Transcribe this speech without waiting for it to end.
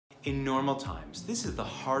In normal times, this is the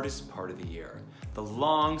hardest part of the year, the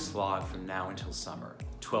long slog from now until summer.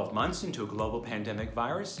 12 months into a global pandemic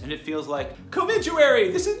virus, and it feels like,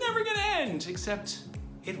 COVIDuary, this is never gonna end, except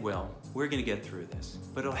it will. We're gonna get through this.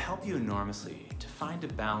 But it'll help you enormously to find a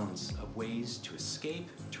balance of ways to escape,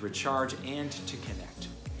 to recharge, and to connect.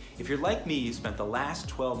 If you're like me, you spent the last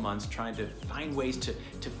 12 months trying to find ways to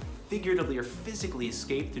figuratively or physically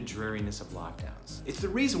escape the dreariness of lockdowns. It's the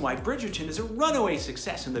reason why Bridgerton is a runaway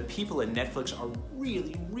success and the people at Netflix are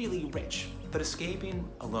really, really rich. But escaping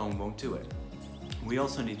alone won't do it. We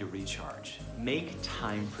also need to recharge. Make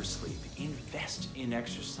time for sleep. Invest in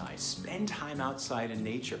exercise. Spend time outside in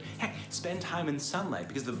nature. Heck, spend time in sunlight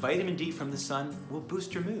because the vitamin D from the sun will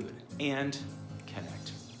boost your mood. And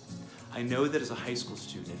connect. I know that as a high school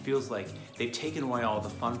student, it feels like they've taken away all the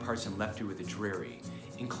fun parts and left you with the dreary,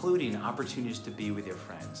 including opportunities to be with your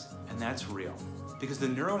friends. And that's real, because the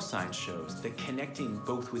neuroscience shows that connecting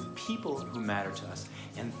both with people who matter to us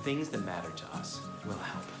and things that matter to us will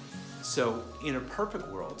help. So in a perfect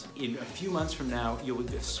world, in a few months from now, you'll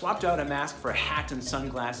have swapped out a mask for a hat and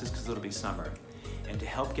sunglasses because it'll be summer. And to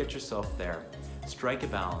help get yourself there, strike a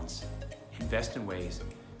balance, invest in ways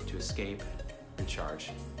to escape,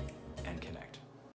 recharge, and connect.